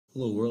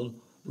Hello world,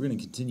 we're going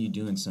to continue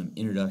doing some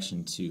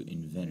introduction to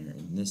Inventor,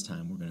 and this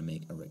time we're going to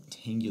make a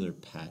rectangular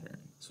pattern.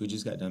 So we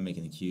just got done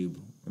making the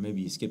cube, or maybe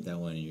you skip that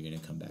one and you're going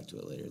to come back to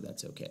it later,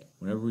 that's okay.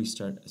 Whenever we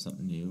start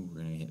something new,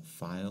 we're going to hit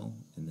File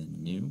and then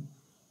New,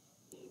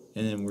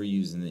 and then we're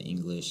using the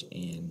English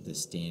and the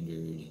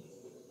standard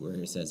where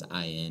it says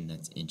IN,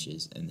 that's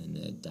inches, and then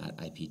the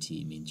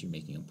 .ipt means you're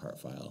making a part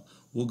file.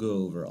 We'll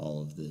go over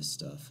all of this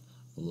stuff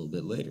a little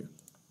bit later.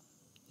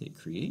 Hit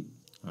Create.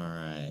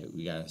 Alright,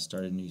 we gotta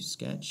start a new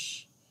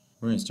sketch.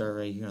 We're gonna start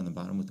right here on the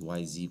bottom with the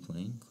YZ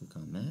plane. Click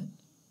on that.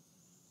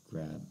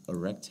 Grab a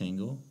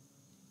rectangle.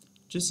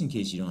 Just in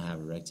case you don't have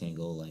a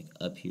rectangle like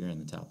up here in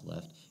the top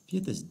left, if you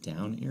hit this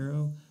down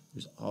arrow,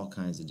 there's all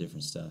kinds of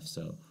different stuff.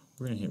 So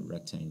we're gonna hit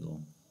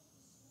rectangle.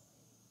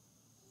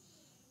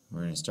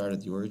 We're gonna start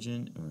at the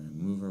origin and we're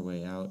gonna move our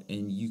way out,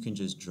 and you can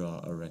just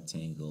draw a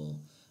rectangle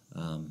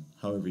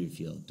however you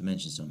feel.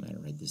 Dimensions don't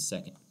matter right this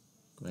second.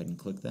 Go ahead and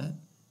click that.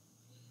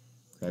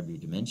 Grab your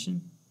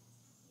dimension,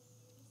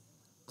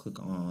 click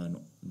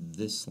on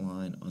this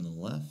line on the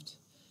left,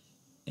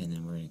 and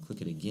then we're going to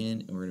click it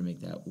again, and we're going to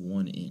make that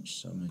 1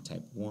 inch. So I'm going to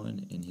type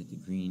 1 and hit the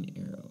green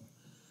arrow.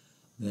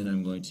 Then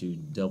I'm going to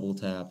double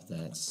tap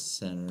that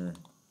center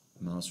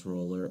mouse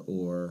roller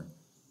or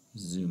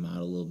zoom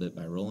out a little bit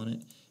by rolling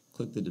it.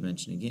 Click the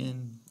dimension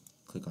again,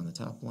 click on the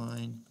top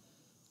line,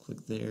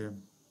 click there,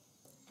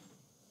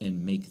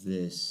 and make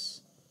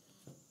this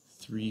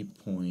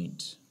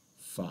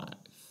 3.5.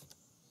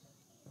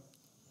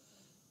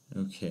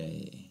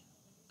 Okay,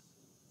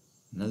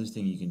 another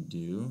thing you can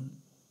do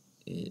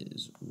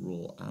is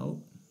roll out,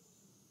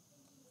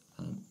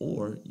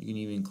 or you can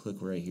even click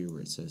right here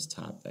where it says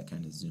top. That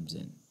kind of zooms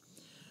in.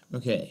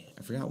 Okay,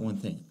 I forgot one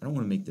thing. I don't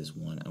want to make this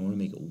 1. I want to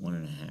make it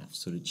 1.5.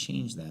 So to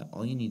change that,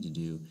 all you need to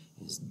do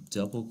is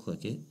double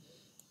click it.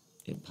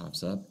 It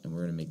pops up, and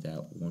we're going to make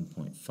that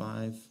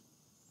 1.5,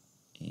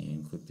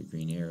 and click the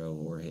green arrow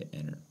or hit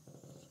enter.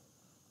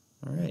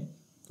 Alright,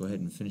 go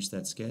ahead and finish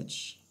that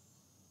sketch.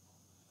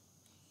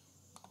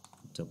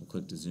 Double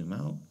click to zoom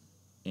out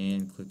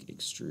and click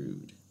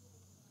extrude.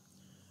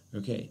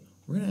 Okay,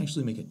 we're going to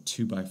actually make a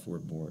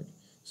 2x4 board.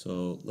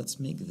 So let's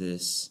make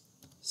this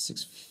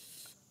 6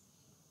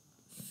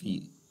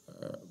 feet,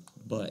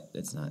 but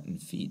that's not in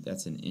feet,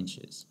 that's in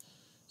inches.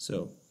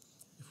 So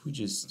if we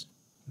just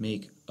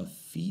make a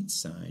feet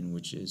sign,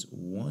 which is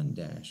 1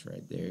 dash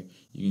right there,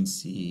 you can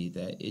see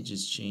that it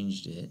just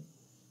changed it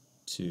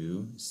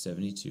to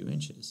 72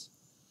 inches.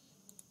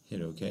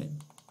 Hit OK.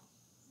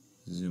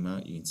 Zoom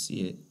out, you can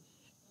see it.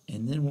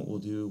 And then what we'll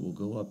do, we'll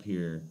go up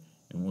here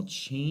and we'll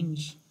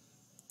change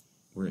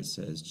where it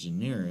says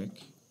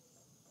generic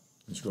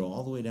and scroll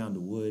all the way down to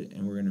wood,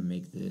 and we're going to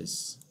make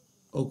this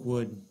oak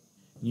wood.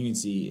 And you can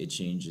see it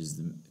changes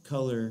the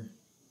color,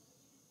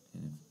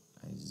 and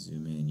if I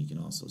zoom in you can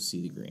also see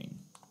the grain.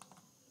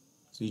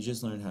 So you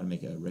just learned how to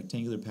make a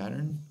rectangular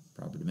pattern,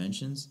 proper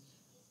dimensions,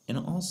 and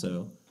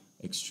also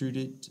extrude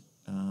it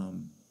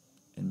and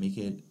make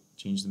it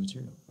change the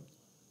material.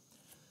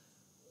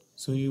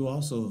 So you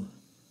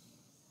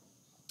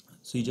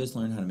just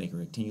learned how to make a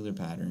rectangular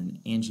pattern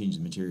and change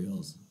the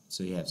materials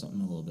so you have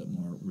something a little bit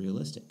more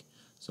realistic.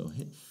 So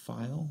hit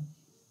File,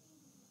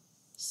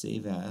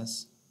 Save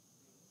As.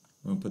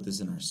 We're going to put this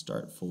in our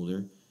Start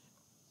folder,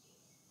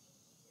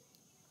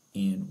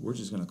 and we're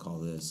just going to call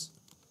this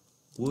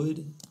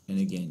Wood, and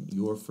again,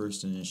 your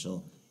first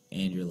initial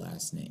and your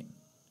last name.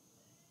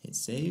 Hit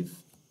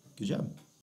Save. Good job.